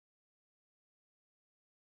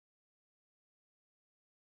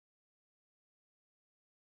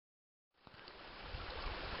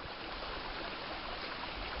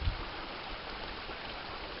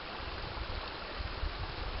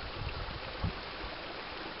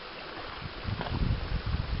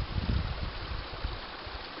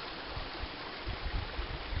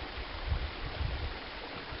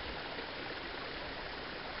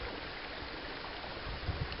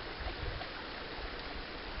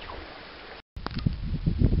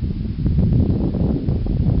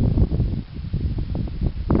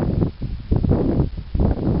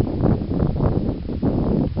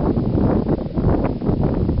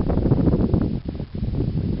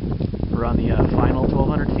final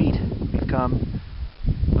 1,200 feet. We've come,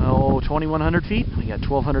 2,100 feet. We got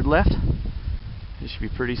 1,200 left. This should be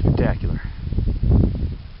pretty spectacular.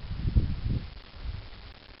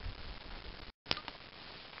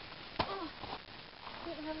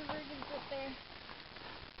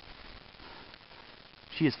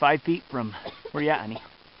 She is 5 feet from where you at, honey?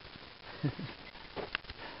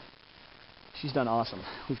 She's done awesome.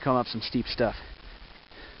 We've come up some steep stuff.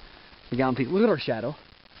 McGown Peak. Look at our shadow.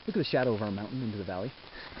 Look at the shadow of our mountain into the valley.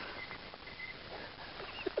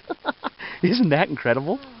 Isn't that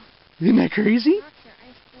incredible? Isn't that crazy?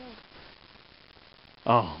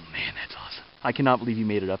 Oh man, that's awesome. I cannot believe you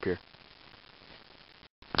made it up here.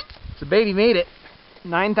 So baby made it.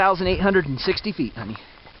 9,860 feet, honey.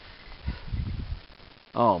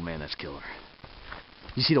 Oh man, that's killer.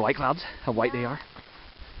 You see the white clouds? How white they are?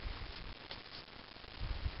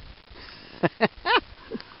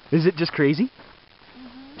 Is it just crazy?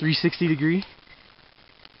 360 degree?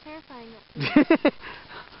 Terrifying.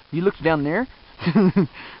 You looked down there?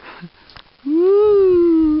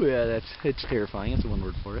 Woo! Yeah, it's terrifying. That's one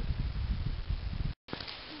word for it. Oh.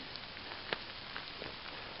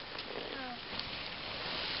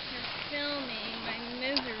 You're filming my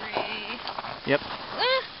misery. Yep. Ah!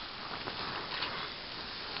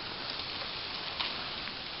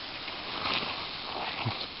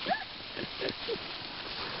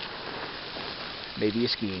 Baby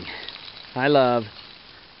is skiing. Hi, love.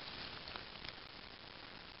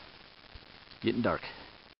 Getting dark.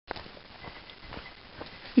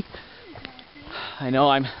 I know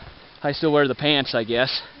I still wear the pants, I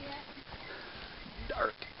guess.